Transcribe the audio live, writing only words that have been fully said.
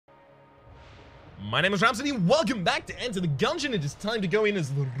My name is Rhapsody, welcome back to Enter the Gungeon. It is time to go in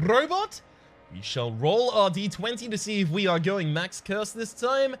as the robot. We shall roll our d20 to see if we are going max curse this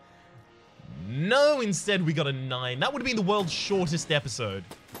time. No, instead we got a 9. That would be the world's shortest episode.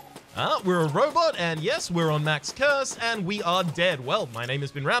 We're a robot, and yes, we're on max curse, and we are dead. Well, my name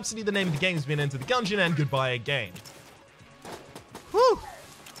has been Rhapsody, the name of the game has been Enter the Gungeon, and goodbye again. Whew.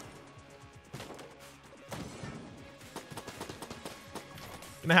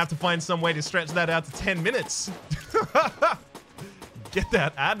 Gonna have to find some way to stretch that out to 10 minutes. Get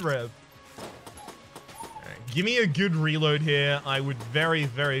that ad rev. Right, give me a good reload here. I would very,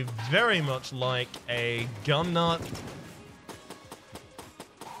 very, very much like a gun nut.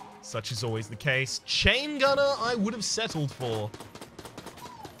 Such is always the case. Chain gunner, I would have settled for.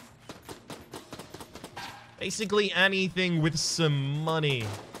 Basically anything with some money.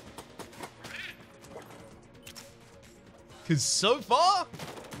 Because so far,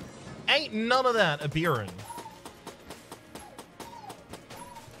 ain't none of that appearing.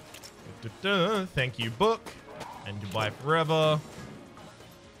 Thank you, book. And goodbye forever.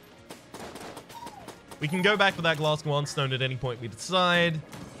 We can go back for that glass stone at any point we decide.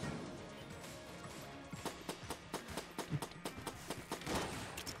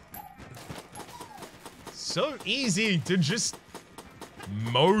 So easy to just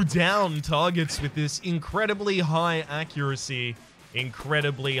mow down targets with this incredibly high accuracy,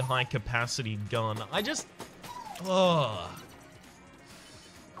 incredibly high capacity gun. The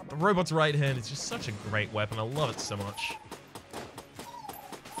robot's right hand is just such a great weapon. I love it so much.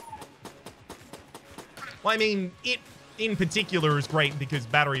 Well, I mean, it in particular is great because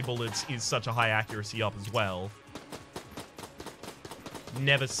battery bullets is such a high accuracy up as well.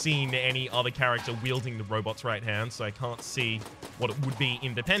 Never seen any other character wielding the robot's right hand, so I can't see what it would be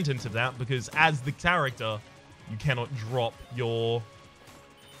independent of that, because as the character, you cannot drop your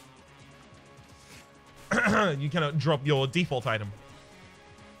you cannot drop your default item.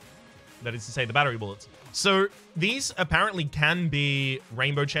 That is to say, the battery bullets. So these apparently can be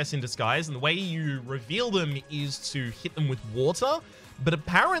rainbow chests in disguise, and the way you reveal them is to hit them with water, but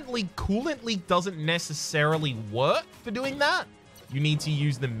apparently coolant leak doesn't necessarily work for doing that. You need to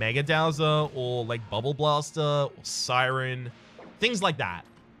use the Mega Dowser or like Bubble Blaster or Siren, things like that.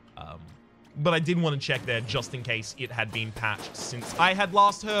 But I did want to check there just in case it had been patched since I had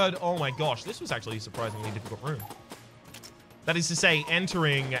last heard. Oh my gosh, this was actually a surprisingly difficult room. That is to say,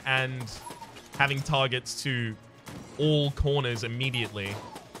 entering and having targets to all corners immediately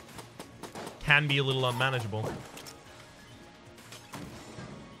can be a little unmanageable.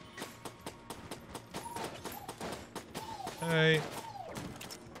 Okay.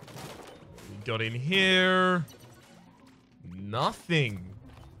 We got in here. Nothing.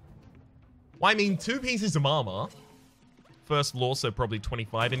 Well, I mean, 2 pieces of armor. First floor, so probably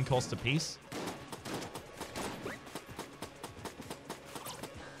 25 in cost a piece.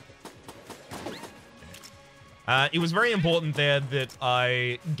 It was very important there that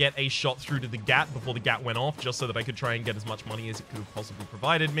I get a shot through to the GAT before the GAT went off, just so that I could try and get as much money as it could have possibly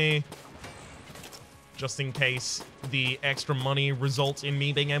provided me. Just in case the extra money results in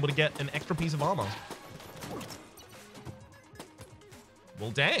me being able to get an extra piece of armor.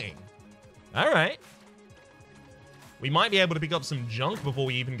 Well, dang. Alright. We might be able to pick up some junk before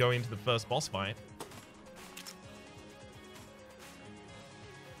we even go into the first boss fight.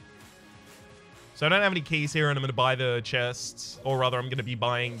 So I don't have any keys here, and I'm going to buy the chests, or rather I'm going to be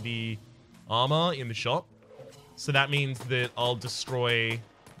buying the armor in the shop. So that means that I'll destroy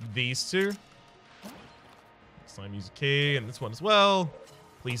these two. Next time use a key, and this one as well.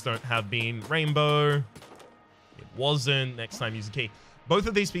 Please don't have been rainbow. It wasn't. Next time use a key. Both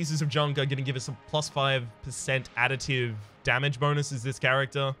of these pieces of junk are going to give us a plus 5% additive damage bonus as this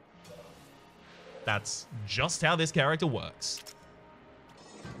character. That's just how this character works.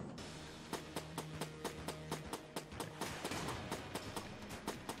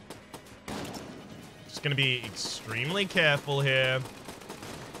 Just going to be extremely careful here.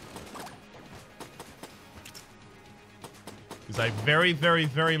 Because I very, very,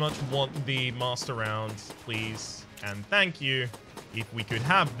 very much want the master round, please. And thank you. If we could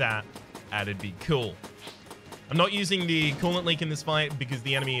have that, that'd be cool. I'm not using the coolant leak in this fight because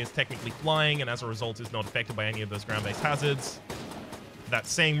the enemy is technically flying and as a result is not affected by any of those ground-based hazards. For that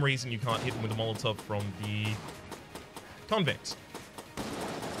same reason, you can't hit him with a Molotov from the convict.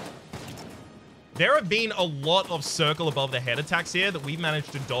 There have been a lot of circle above the head attacks here that we've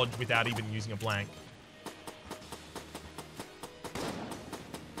managed to dodge without even using a blank.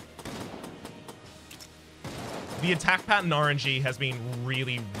 The attack pattern RNG has been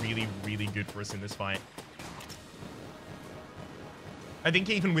really, really, really good for us in this fight. I think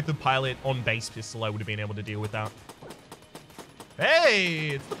even with the pilot on base pistol, I would have been able to deal with that. Hey,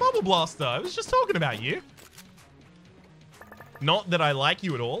 it's the Bubble Blaster. I was just talking about you. Not that I like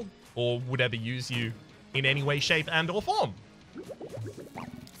you at all, or would ever use you in any way, shape, and or form.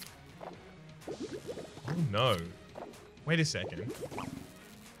 Oh no. Wait a second.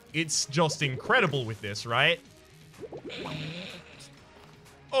 It's just incredible with this, right?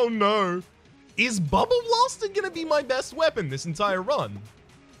 Oh no. Is Bubble Blaster gonna be my best weapon this entire run?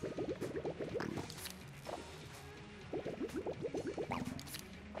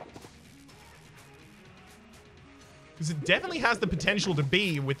 Because it definitely has the potential to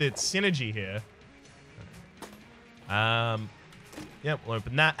be with its synergy here. Yep, we'll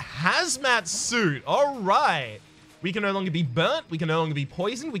open that. Hazmat suit. All right. We can no longer be burnt. We can no longer be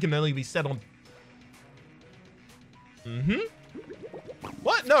poisoned. We can no longer be set on...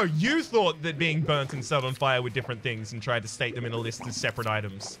 What? No, you thought that being burnt and set on fire were different things and tried to state them in a list as separate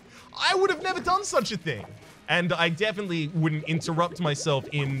items. I would have never done such a thing. And I definitely wouldn't interrupt myself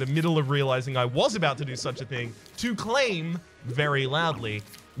in the middle of realizing I was about to do such a thing to claim very loudly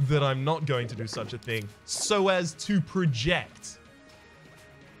that I'm not going to do such a thing so as to project.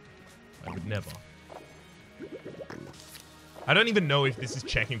 I would never. I don't even know if this is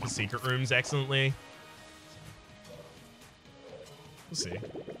checking for secret rooms excellently. We'll see.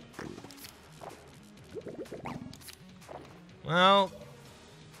 Well,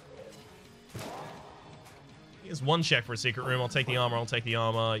 here's one check for a secret room. I'll take the armor. I'll take the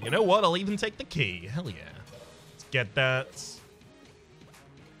armor. You know what? I'll even take the key. Hell yeah. Let's get that.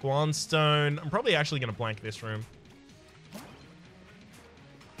 Guanstone. I'm probably actually going to blank this room.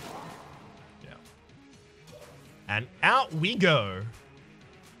 Yeah. And out we go.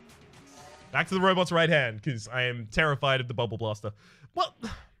 Back to the robot's right hand, because I am terrified of the Bubble Blaster. Well,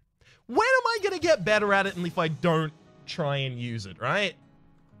 when am I going to get better at it if I don't try and use it, right?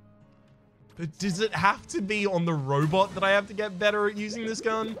 But does it have to be on the robot that I have to get better at using this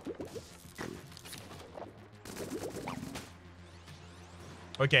gun?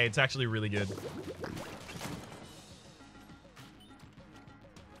 Okay, it's actually really good.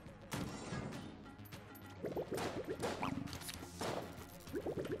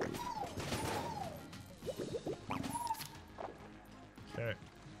 Okay.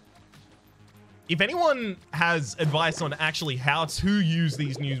 If anyone has advice on actually how to use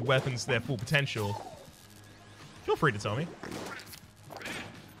these new weapons to their full potential, feel free to tell me.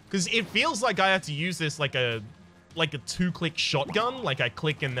 Because it feels like I have to use this like a two-click shotgun. Like I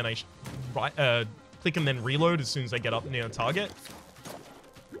click and then click and then reload as soon as I get up near a target.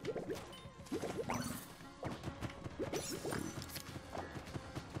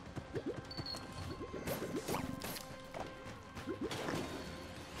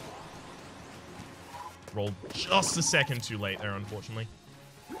 Rolled just a second too late there, unfortunately.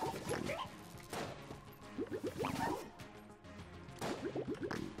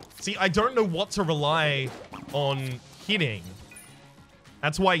 See, I don't know what to rely on hitting.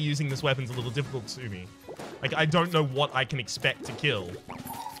 That's why using this weapon's a little difficult to me. Like, I don't know what I can expect to kill.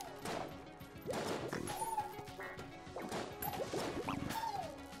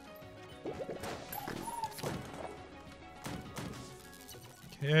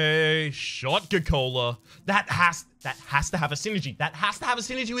 Okay, Shotgun Cola. That has to have a synergy. That has to have a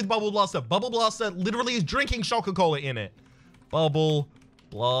synergy with Bubble Blaster. Bubble Blaster literally is drinking Shotgun Cola in it. Bubble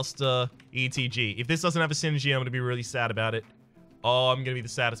Blaster ETG. If this doesn't have a synergy, I'm gonna be really sad about it. Oh, I'm gonna be the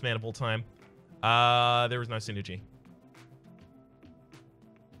saddest man of all time. There is no synergy.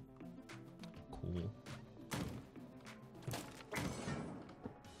 Cool.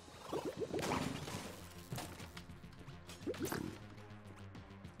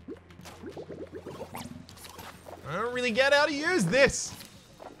 I don't really get how to use this.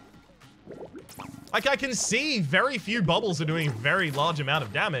 Like, I can see very few bubbles are doing a very large amount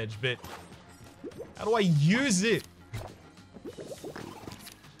of damage, but how do I use it?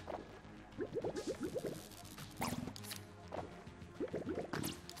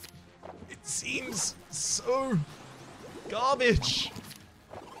 It seems so garbage.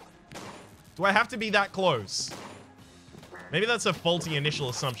 Do I have to be that close? Maybe that's a faulty initial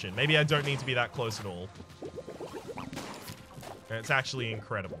assumption. Maybe I don't need to be that close at all. And it's actually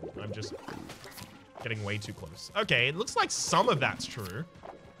incredible. I'm just getting way too close. Okay, it looks like some of that's true.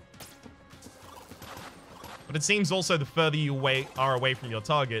 But it seems also the further you are away from your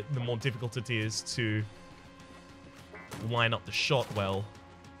target, the more difficult it is to line up the shot well.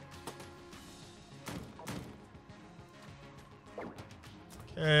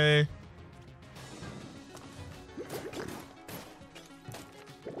 Okay.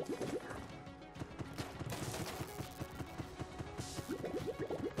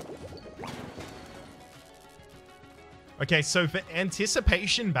 Okay, so for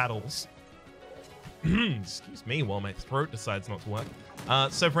anticipation battles, excuse me while my throat decides not to work.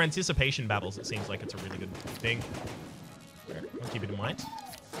 So for anticipation battles, it seems like it's a really good thing. I'll keep it in mind.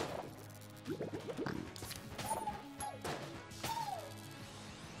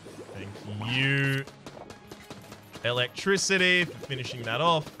 Thank you, Electricity, for finishing that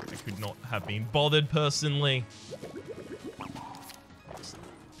off. I could not have been bothered personally.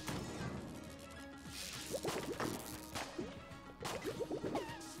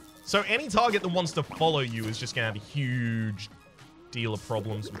 So any target that wants to follow you is just going to have a huge deal of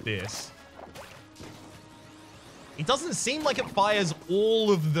problems with this. It doesn't seem like it fires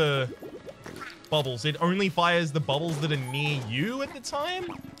all of the bubbles. It only fires the bubbles that are near you at the time.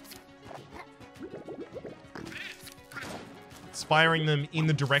 It's firing them in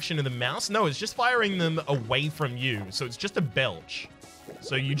the direction of the mouse. No, it's just firing them away from you. So it's just a belch.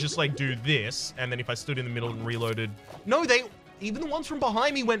 So you just like do this. And then if I stood in the middle and reloaded. No, even the ones from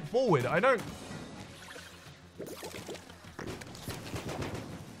behind me went forward. I don't...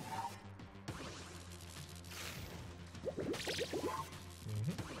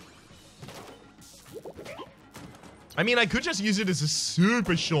 I mean, I could just use it as a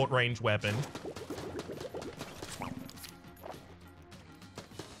super short-range weapon.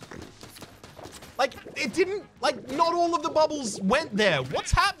 Like, it didn't... Like, not all of the bubbles went there.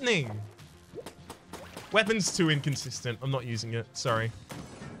 What's happening? Weapon's too inconsistent. I'm not using it. Sorry.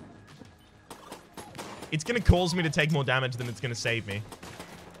 It's going to cause me to take more damage than it's going to save me.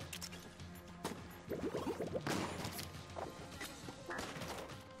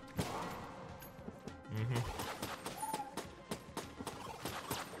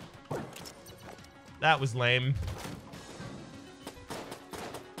 That was lame.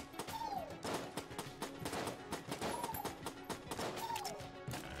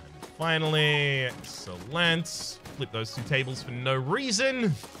 Finally, excellent. Flip those two tables for no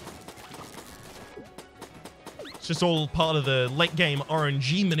reason. It's just all part of the late game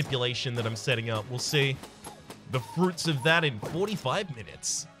RNG manipulation that I'm setting up. We'll see the fruits of that in 45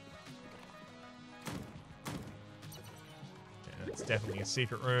 minutes. Yeah, it's definitely a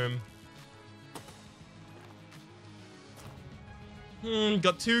secret room.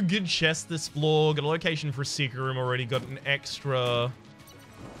 Got 2 good chests this floor. Got a location for a secret room already. Got an extra...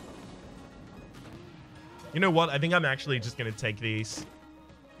 You know what? I think I'm actually just going to take these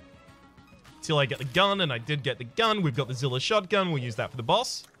till I get the gun, and I did get the gun. We've got the Zilla shotgun. We'll use that for the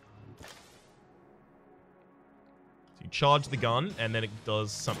boss. So you charge the gun, and then it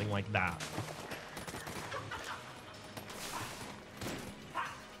does something like that.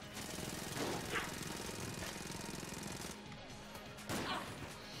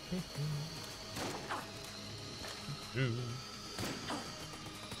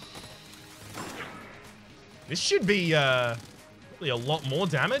 This should be really a lot more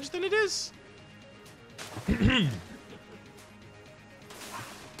damage than it is.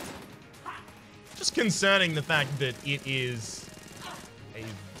 Just concerning the fact that it is a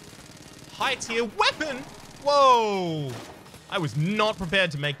high tier weapon. Whoa! I was not prepared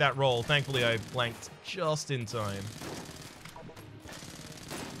to make that roll. Thankfully, I blanked just in time.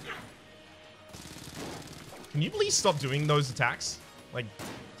 Can you please stop doing those attacks? Like,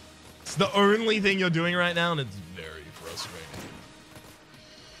 it's the only thing you're doing right now, and it's very frustrating.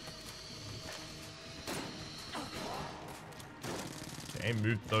 Okay,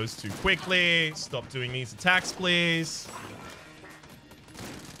 move those two quickly. Stop doing these attacks, please.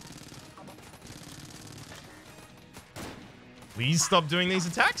 Please stop doing these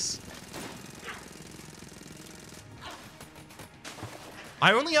attacks.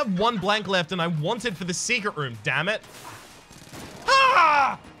 I only have 1 blank left, and I want it for the secret room, damn it.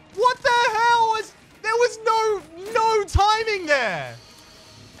 Ah! What the hell was... There was no timing there.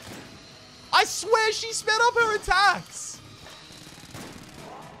 I swear she sped up her attacks.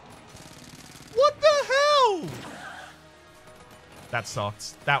 What the hell? That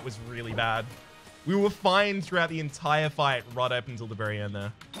sucked. That was really bad. We were fine throughout the entire fight, right up until the very end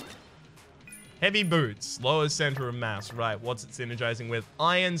there. Heavy boots, lower center of mass. Right, what's it synergizing with?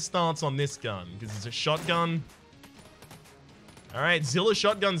 Iron stance on this gun, because it's a shotgun. All right, Zilla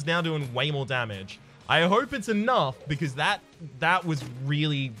shotgun's now doing way more damage. I hope it's enough, because that was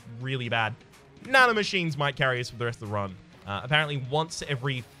really, really bad. Nanomachines might carry us for the rest of the run. Apparently, once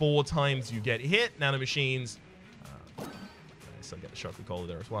every 4 times you get hit, nanomachines... I still get the shotgun collar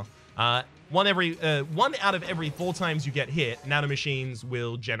there as well. One out of every 4 times you get hit, nanomachines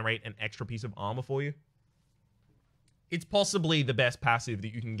will generate an extra piece of armor for you. It's possibly the best passive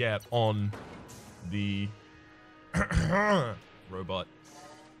that you can get on the robot.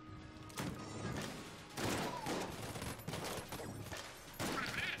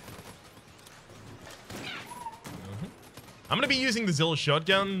 I'm going to be using the Zilla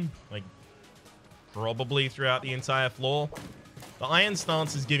shotgun, like, probably throughout the entire floor. The Iron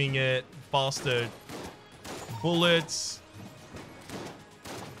Stance is giving it faster bullets.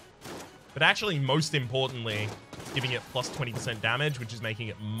 But actually, most importantly, it's giving it plus 20% damage, which is making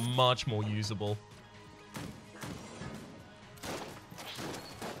it much more usable.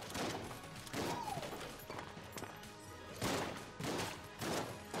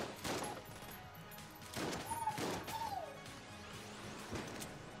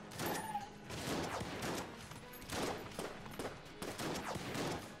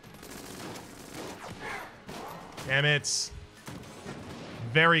 Damn it.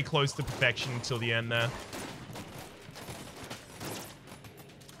 Very close to perfection until the end there.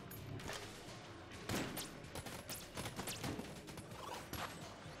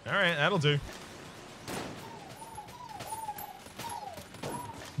 Alright, that'll do.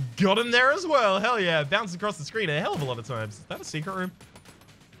 Got him there as well. Hell yeah. Bounced across the screen a hell of a lot of times. Is that a secret room?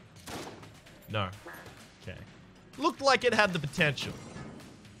 No. Okay. Looked like it had the potential.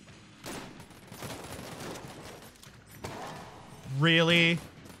 Really?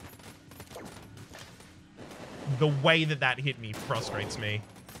 The way that that hit me frustrates me.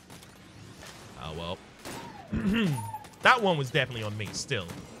 Oh, well. That one was definitely on me still.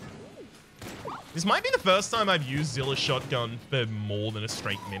 This might be the first time I've used Zilla's shotgun for more than a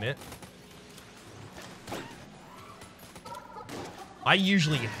straight minute. I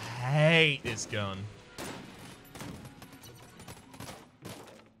usually hate this gun.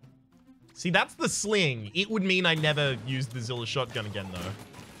 See, that's the sling. It would mean I never use the Zilla shotgun again, though.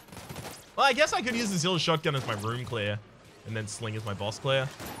 Well, I guess I could use the Zilla shotgun as my room clear, and then sling as my boss clear.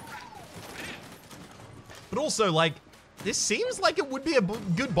 But also, like, this seems like it would be a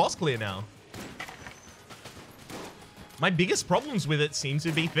good boss clear now. My biggest problems with it seem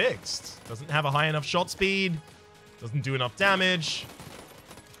to be fixed. Doesn't have a high enough shot speed. Doesn't do enough damage.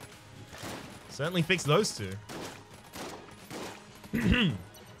 Certainly fix those two.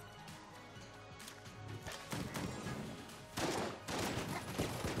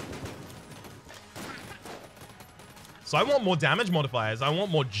 So I want more damage modifiers. I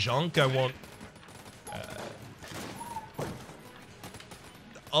want more junk. I want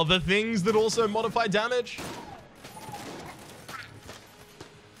other things that also modify damage.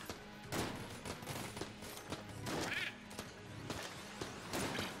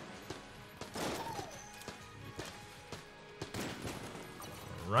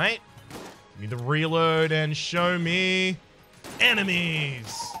 All right. Give me the reload and show me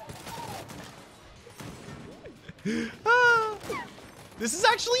enemies. This is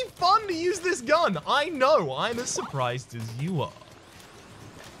actually fun to use this gun. I know. I'm as surprised as you are.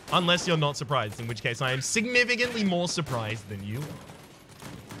 Unless you're not surprised, in which case I am significantly more surprised than you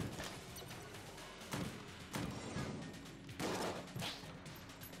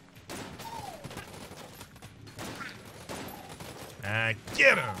are.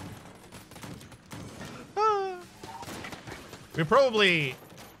 Get him. We're probably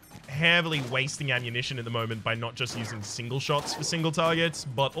heavily wasting ammunition at the moment by not just using single shots for single targets,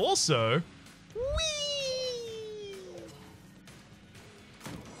 but also... Whee!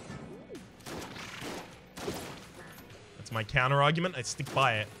 That's my counter argument. I stick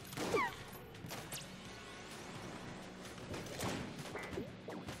by it.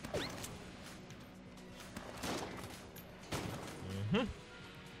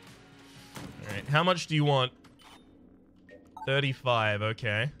 Alright, how much do you want? 35,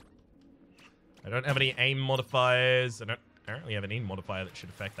 okay. I don't have any aim modifiers. I don't really have an aim modifier that should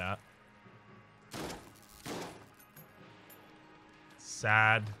affect that.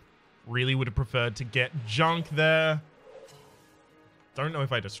 Sad. Really would have preferred to get junk there. Don't know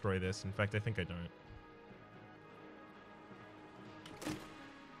if I destroy this. In fact, I think I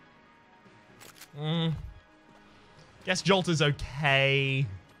don't. Guess Jolt is okay.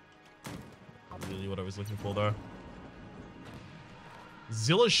 Not really what I was looking for, though.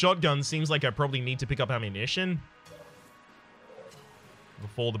 Zilla's shotgun seems like I probably need to pick up ammunition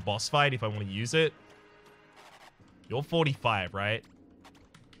before the boss fight if I want to use it. You're 45, right?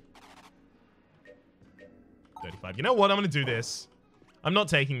 35. You know what? I'm going to do this. I'm not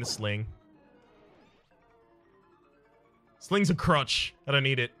taking the sling. Sling's a crutch. I don't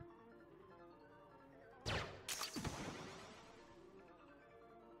need it.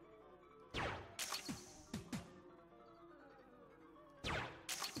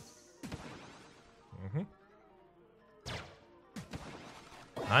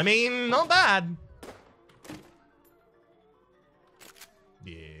 I mean, not bad.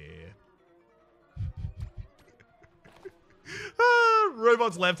 Yeah.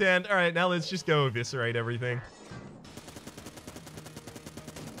 Robot's left hand. All right, now let's just go eviscerate everything.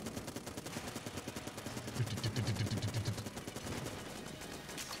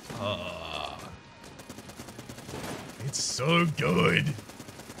 It's so good.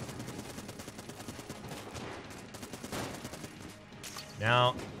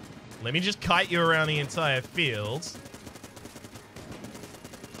 Now, let me just kite you around the entire field.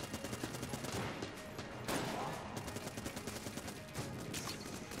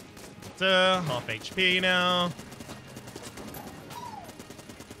 Half HP now.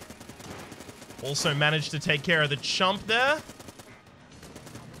 Also managed to take care of the chump there.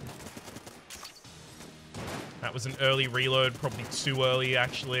 That was an early reload, probably too early,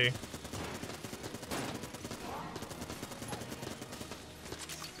 actually.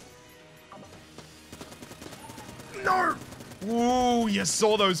 No! Ooh, you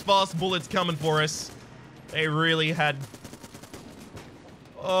saw those fast bullets coming for us. They really had...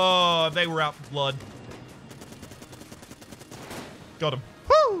 Oh, they were out for blood. Got him.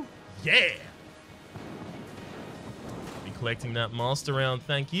 Woo! Yeah! Be collecting that master round,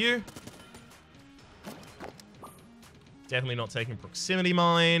 thank you. Definitely not taking proximity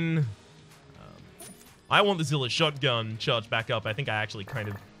mine. I want the Zilla shotgun charged back up. I think I actually kind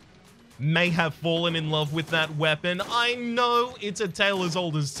of may have fallen in love with that weapon. I know it's a tale as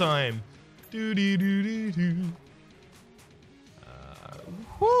old as time. Do-do-do-do-do.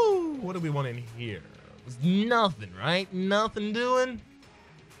 Whoo! What do we want in here? There's nothing, right? Nothing doing?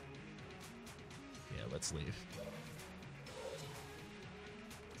 Yeah, let's leave.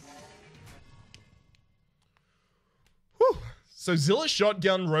 Whew. So Zilla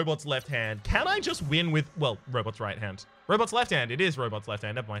shotgun, robot's left hand. Can I just win with, well, robot's right hand. Robot's left hand. It is robot's left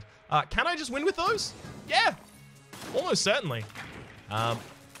hand. Never mind. Can I just win with those? Yeah, almost certainly. I'm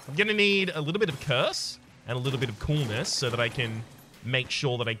gonna need a little bit of curse and a little bit of coolness so that I can make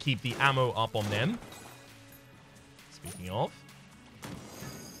sure that I keep the ammo up on them. Speaking of.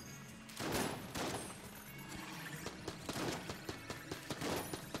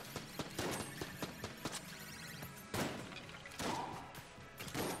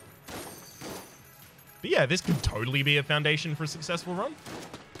 But yeah, this could totally be a foundation for a successful run.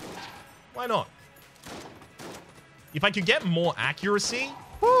 Why not? If I could get more accuracy,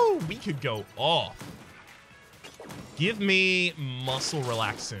 whoo, we could go off. Give me muscle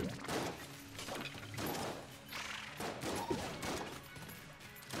relaxant.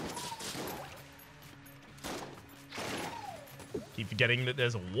 Keep forgetting that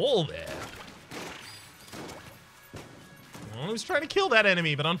there's a wall there. I was trying to kill that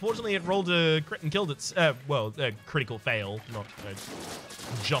enemy, but unfortunately it rolled a crit and killed its... well, a critical fail, not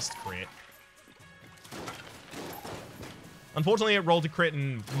a just crit. Unfortunately it rolled a crit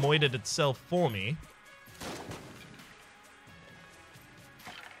and moided itself for me.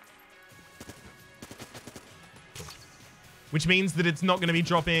 Which means that it's not going to be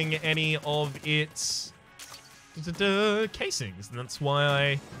dropping any of its casings. And that's why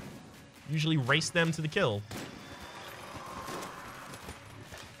I usually race them to the kill.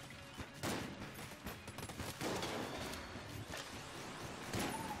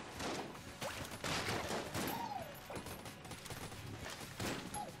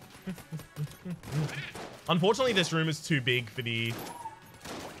 Unfortunately, this room is too big for the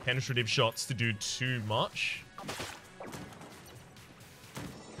penetrative shots to do too much.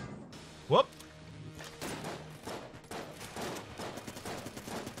 Whoop.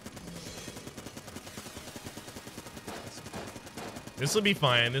 This will be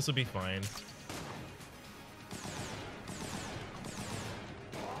fine. This will be fine.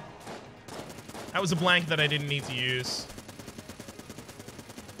 That was a blank that I didn't need to use.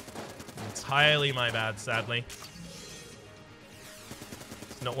 Entirely my bad, sadly.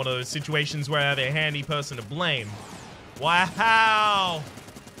 It's not one of those situations where I have a handy person to blame. Wow!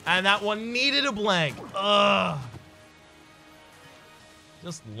 And that one needed a blank. Ugh.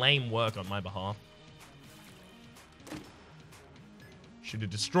 Just lame work on my behalf. Should have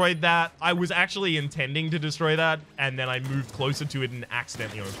destroyed that. I was actually intending to destroy that, and then I moved closer to it and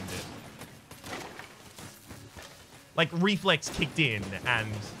accidentally opened it. Like, reflex kicked in,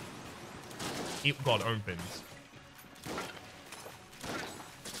 and it got opened.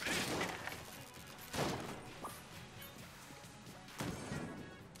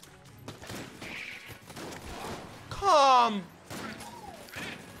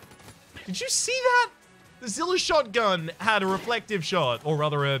 Did you see that? The Zilla shotgun had a reflective shot, or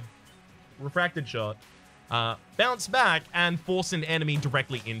rather a refracted shot, bounce back and force an enemy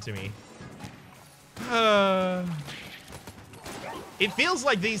directly into me. It feels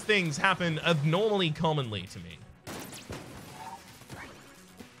like these things happen abnormally commonly to me.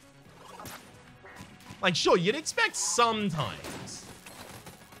 Like, sure, you'd expect sometimes,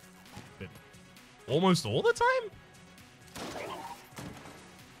 but almost all the time?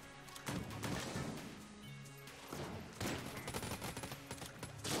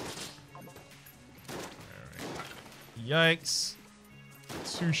 Yikes.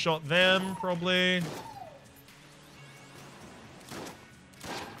 Two-shot them, probably.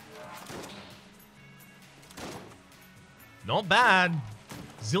 Not bad.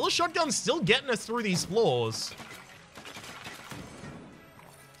 Zilla Shotgun's still getting us through these floors.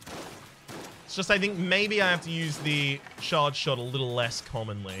 It's just I think maybe I have to use the charge shot a little less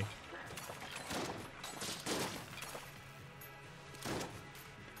commonly.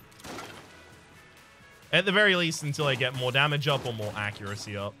 At the very least, until I get more damage up or more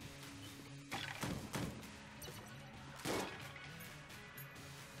accuracy up.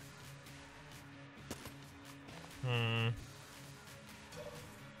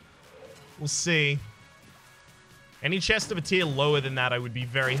 We'll see. Any chest of a tier lower than that, I would be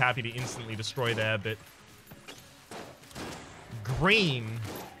very happy to instantly destroy there, but... Green.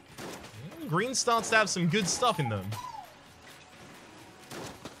 Green starts to have some good stuff in them.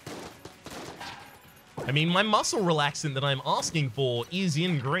 I mean, my muscle relaxant that I'm asking for is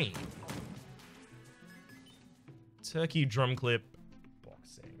in green. Turkey drum clip.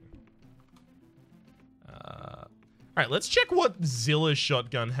 Boxing. Alright, let's check what Zilla's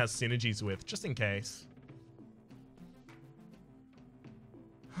shotgun has synergies with, just in case.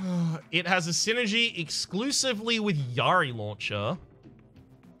 It has a synergy exclusively with Yari Launcher.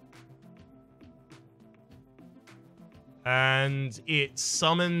 And it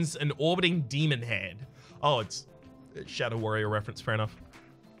summons an orbiting demon head. Oh, it's a Shadow Warrior reference, fair enough.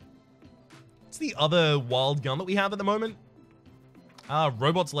 What's the other wild gun that we have at the moment?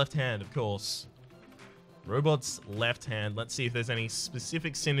 Robot's left hand, of course. Robot's left hand. Let's see if there's any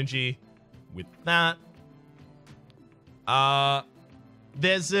specific synergy with that.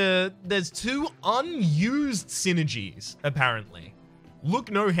 There's two unused synergies, apparently.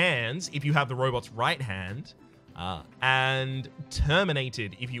 Look no hands if you have the robot's right hand, and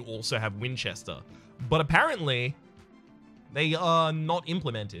terminated if you also have Winchester. But apparently, they are not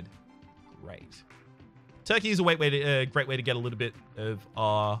implemented. Great. Turkey is a great way to get a little bit of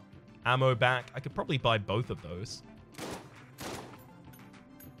our ammo back. I could probably buy both of those.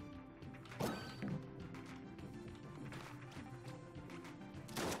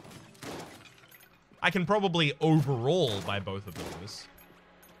 I can probably overall buy both of those.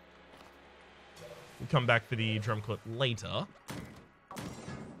 We'll come back for the drum clip later.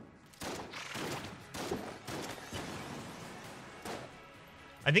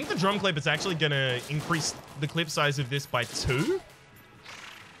 I think the drum clip is actually going to increase the clip size of this by 2.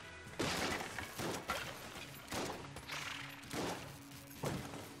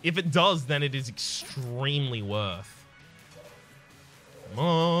 If it does, then it is extremely worth. Come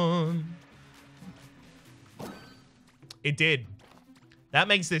on. It did. That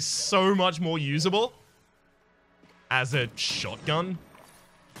makes this so much more usable as a shotgun.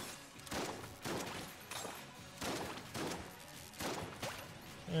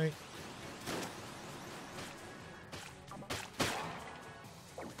 All right.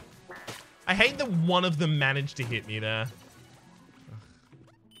 I hate that one of them managed to hit me there.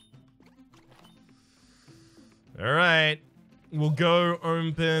 All right. We'll go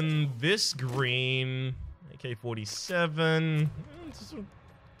open this green AK-47.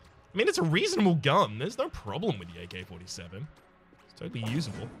 I mean, it's a reasonable gun. There's no problem with the AK-47. It's totally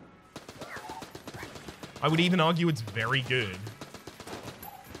usable. I would even argue it's very good.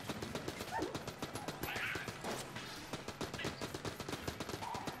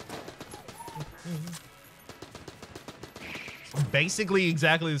 It's basically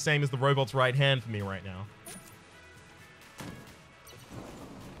exactly the same as the robot's right hand for me right now.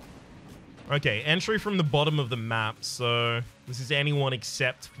 Okay, entry from the bottom of the map, so this is anyone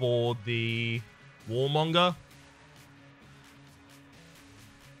except for the warmonger.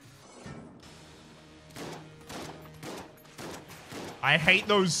 I hate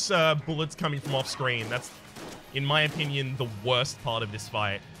those bullets coming from off screen. That's, in my opinion, the worst part of this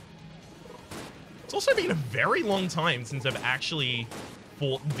fight. It's also been a very long time since I've actually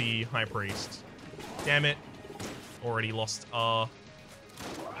fought the High Priest. Damn it. Already lost our...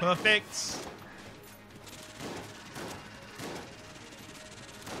 Perfect.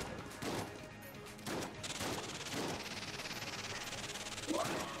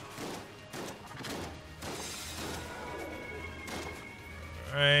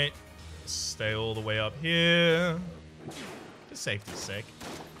 Alright. Stay all the way up here. For safety's sake.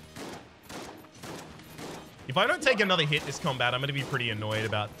 If I don't take another hit this combat, I'm going to be pretty annoyed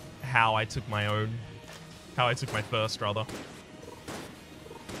about how I took my first, rather.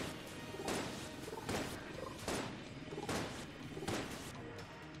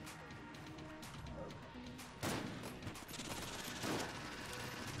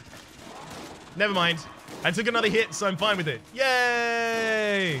 Never mind. I took another hit, so I'm fine with it.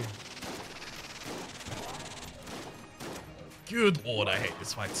 Yay! Good lord, I hate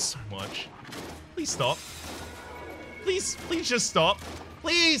this fight so much. Please stop. Please just stop.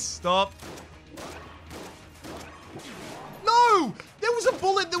 Please stop. No! There was a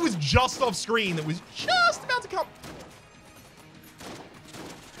bullet that was just off screen that was just about to come.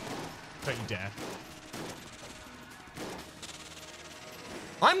 Don't you dare.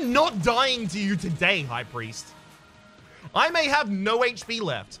 I'm not dying to you today, High Priest. I may have no HP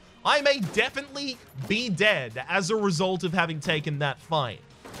left. I may definitely be dead as a result of having taken that fight.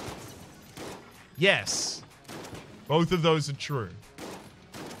 Yes. Both of those are true.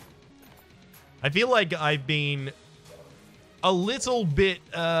 I feel like I've been a little bit,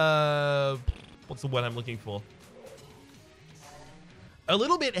 what's the word I'm looking for? A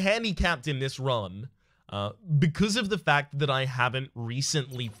little bit handicapped in this run because of the fact that I haven't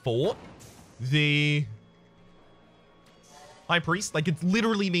recently fought the High Priest. Like, it's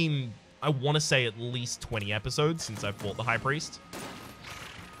literally been, I want to say, at least 20 episodes since I fought the High Priest.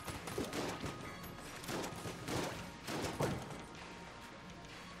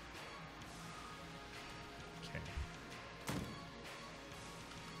 Okay.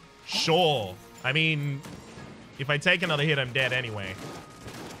 Sure. I mean, if I take another hit, I'm dead anyway.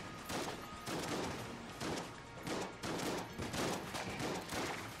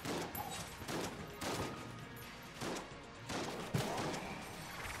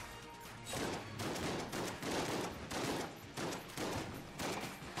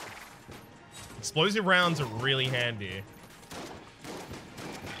 Explosive rounds are really handy.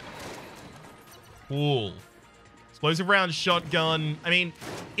 Cool. Explosive round shotgun. I mean,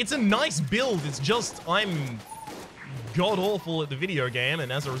 it's a nice build. It's just I'm god-awful at the video game,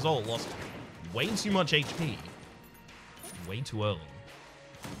 and as a result, lost way too much HP. Way too early.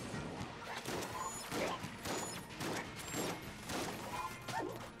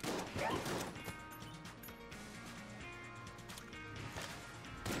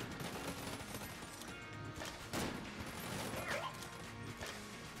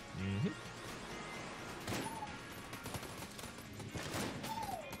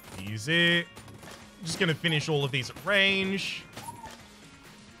 Easy. Just gonna finish all of these at range.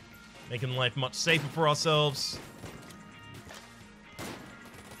 Making life much safer for ourselves.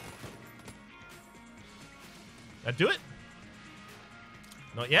 That do it?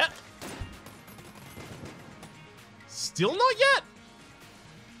 Not yet. Still not yet.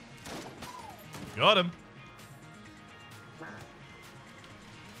 Got him.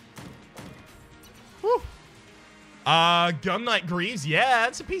 Whew. Gun Knight Greaves. Yeah,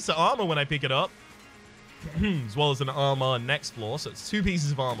 it's a piece of armor when I pick it up. As well as an armor next floor, so it's 2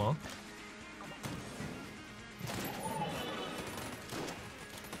 pieces of armor.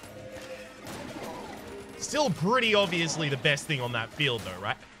 Still pretty obviously the best thing on that field though,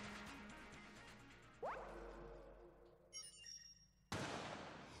 right?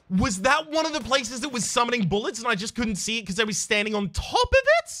 Was that one of the places that was summoning bullets and I just couldn't see it because I was standing on top of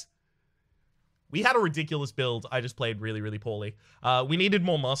it? We had a ridiculous build. I just played really, really poorly. We needed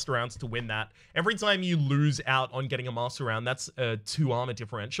more master rounds to win that. Every time you lose out on getting a master round, that's a 2 armor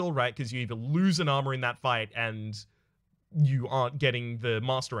differential, right? Because you either lose an armor in that fight and you aren't getting the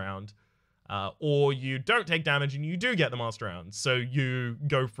master round, or you don't take damage and you do get the master round. So you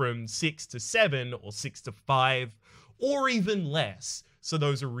go from 6 to 7 or 6 to 5 or even less. So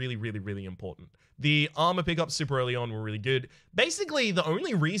those are really, really, really important. The armor pickups super early on were really good. Basically, the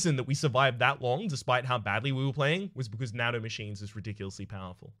only reason that we survived that long, despite how badly we were playing, was because Nano Machines is ridiculously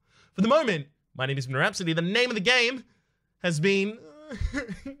powerful. For the moment, my name is Rhapsody. The name of the game has been the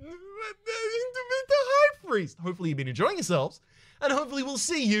High Priest. Hopefully you've been enjoying yourselves, and hopefully we'll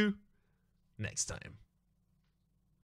see you next time.